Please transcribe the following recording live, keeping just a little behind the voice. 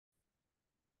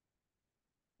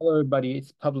Hello, everybody.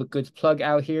 It's Public Goods Plug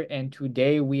out here, and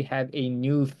today we have a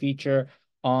new feature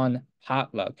on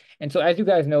Potluck. And so, as you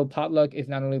guys know, Potluck is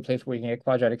not only a place where you can get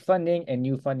quadratic funding and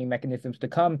new funding mechanisms to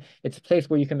come, it's a place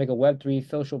where you can make a Web3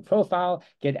 social profile,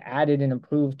 get added and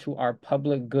approved to our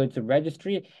public goods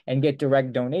registry, and get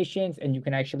direct donations. And you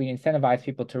can actually incentivize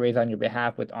people to raise on your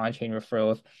behalf with on-chain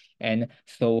referrals and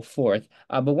so forth.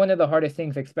 But one of the hardest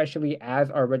things, especially as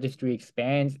our registry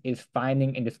expands, is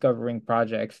finding and discovering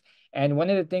projects. And one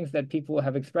of the things that people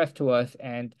have expressed to us,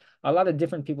 and a lot of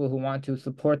different people who want to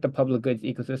support the public goods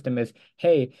ecosystem, is,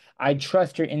 hey, I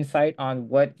trust your insight on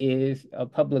what is a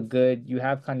public good. You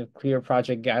have kind of clear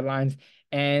project guidelines,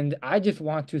 and I just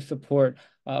want to support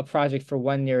a project for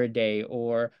 1 near a day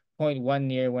or point one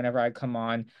near whenever I come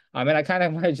on. And I kind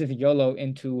of want to just YOLO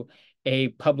into a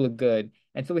public good.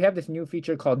 And so we have this new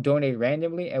feature called Donate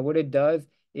Randomly, and what it does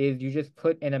is you just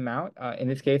put an amount. In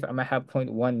this case, I'm gonna have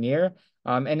point one near.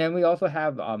 And then we also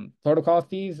have protocol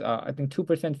fees. I think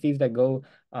 2% fees that go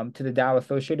to the DAO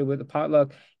associated with the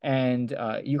potluck, and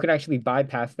you can actually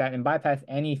bypass that and bypass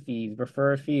any fees,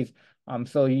 refer fees.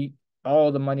 So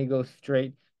all the money goes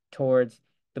straight towards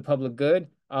the public good.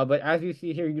 But as you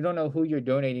see here, you don't know who you're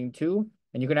donating to,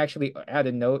 and you can actually add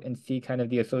a note and see kind of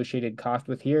the associated cost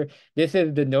with here. This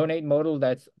is the donate modal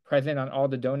that's present on all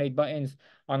the donate buttons,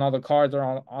 on all the cards,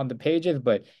 or on the pages,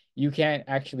 but you can't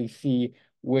actually see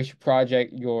which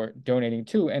project you're donating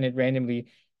to, and it randomly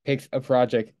picks a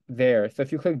project there. So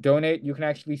if you click donate, you can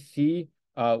actually see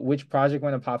which project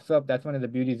when it pops up. That's one of the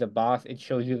beauties of Boss. It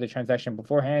shows you the transaction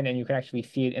beforehand, and you can actually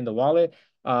see it in the wallet.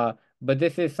 But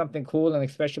this is something cool, and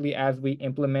especially as we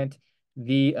implement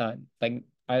the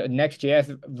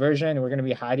Next.js version, we're going to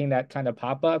be hiding that kind of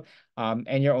pop-up,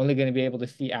 and you're only going to be able to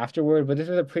see afterward. But this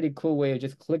is a pretty cool way of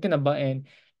just clicking a button,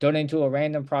 donating to a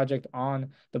random project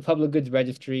on the public goods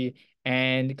registry,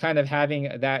 and kind of having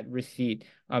that receipt.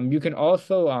 You can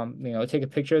also, take a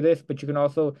picture of this, but you can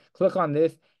also click on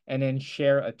this and then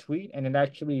share a tweet, and it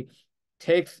actually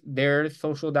takes their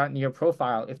social.near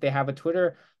profile. If they have a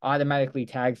Twitter, automatically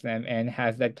tags them and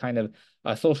has that kind of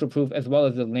social proof as well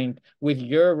as the link with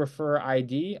your refer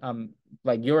ID,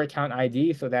 like your account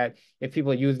ID, so that if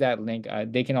people use that link,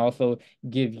 they can also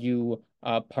give you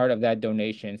part of that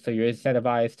donation. So you're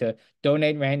incentivized to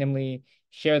donate randomly,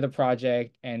 share the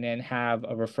project, and then have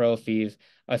a referral fees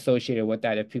associated with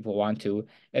that if people want to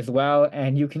as well.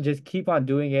 And you can just keep on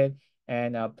doing it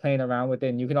and playing around with it.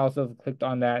 And you can also click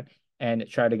on that and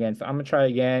try it again. So I'm gonna try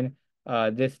again.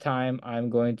 This time I'm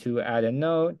going to add a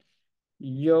note,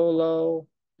 YOLO,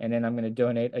 and then I'm gonna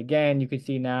donate again. You can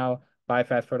see now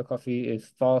bypass protocol fee is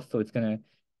false, so it's gonna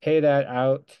pay that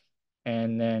out.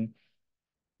 And then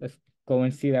let's go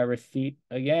and see that receipt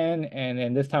again. And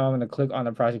then this time I'm going to click on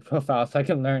the project profile so I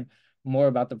can learn more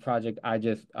about the project I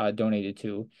just donated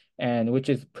to, and which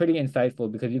is pretty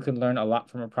insightful because you can learn a lot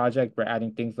from a project. We're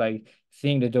adding things like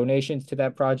seeing the donations to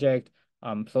that project,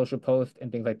 social posts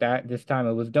and things like that. This time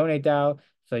it was Donate DAO,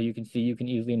 so you can see you can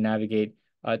easily navigate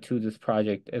to this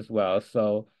project as well.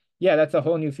 So yeah, that's a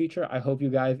whole new feature. I hope you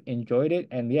guys enjoyed it,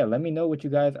 and yeah, let me know what you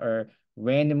guys are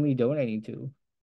randomly donating to.